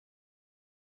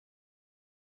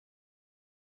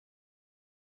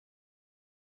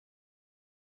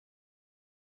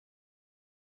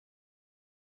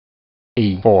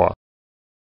E4,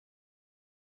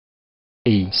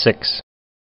 E6,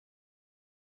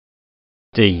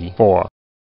 D4,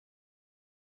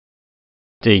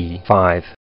 D5,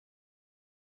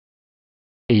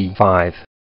 E5,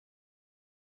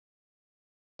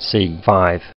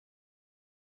 C5,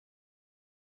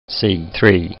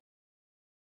 C3,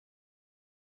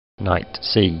 Knight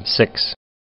C6,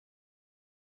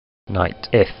 Knight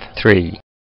F3,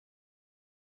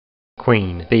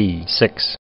 Queen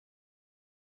B6,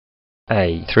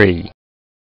 A3,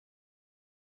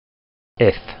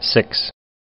 F6,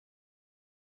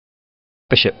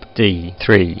 Bishop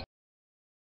D3,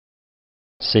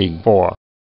 C4,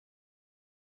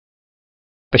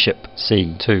 Bishop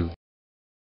C2,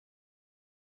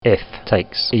 F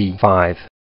takes E5,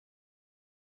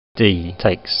 D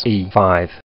takes E5,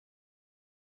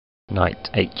 Knight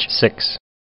H6,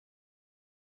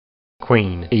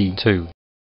 Queen E2,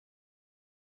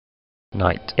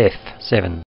 Knight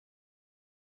F7,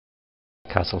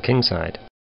 Castle kingside,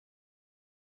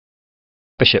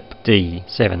 Bishop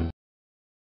D7,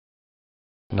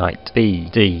 Knight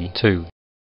BD2,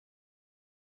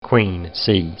 Queen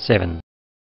C7,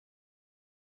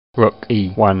 Rook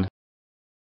E1,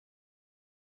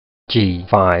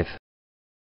 G5,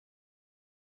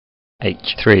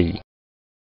 H3,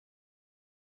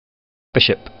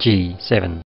 Bishop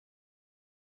G7,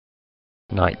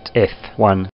 Knight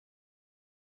F1,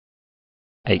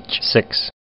 H6,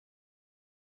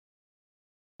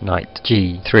 Knight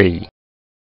G3,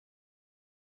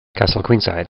 Castle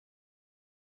queenside,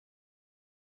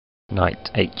 Knight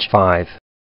H5,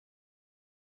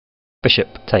 Bishop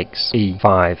takes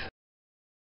E5,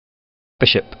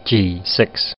 Bishop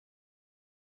G6,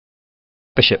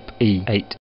 Bishop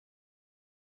E8,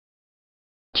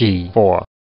 G4,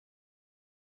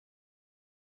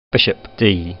 Bishop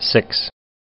D6,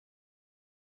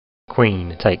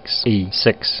 Queen takes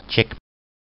E6, check,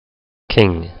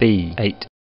 King B8,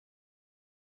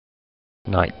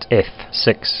 Knight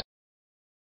F6,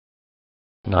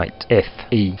 Knight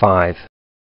Fe5,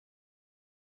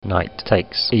 Knight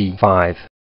takes E5,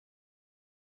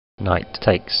 Knight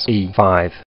takes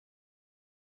E5,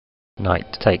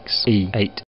 Knight takes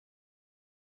E8,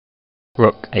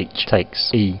 Rook H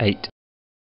takes E8,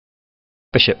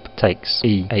 Bishop takes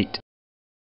E8,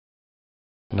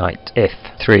 Knight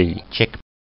F3, check,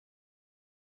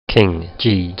 King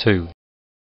G2,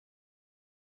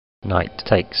 Knight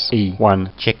takes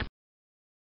E1, check,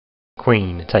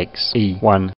 Queen takes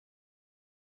E1,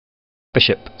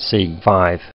 Bishop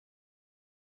C5,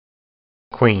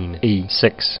 Queen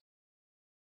E6,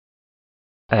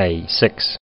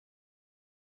 A6,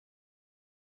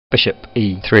 Bishop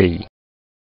E3,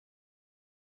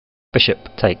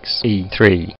 Bishop takes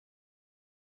E3,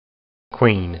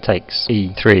 Queen takes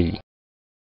E3,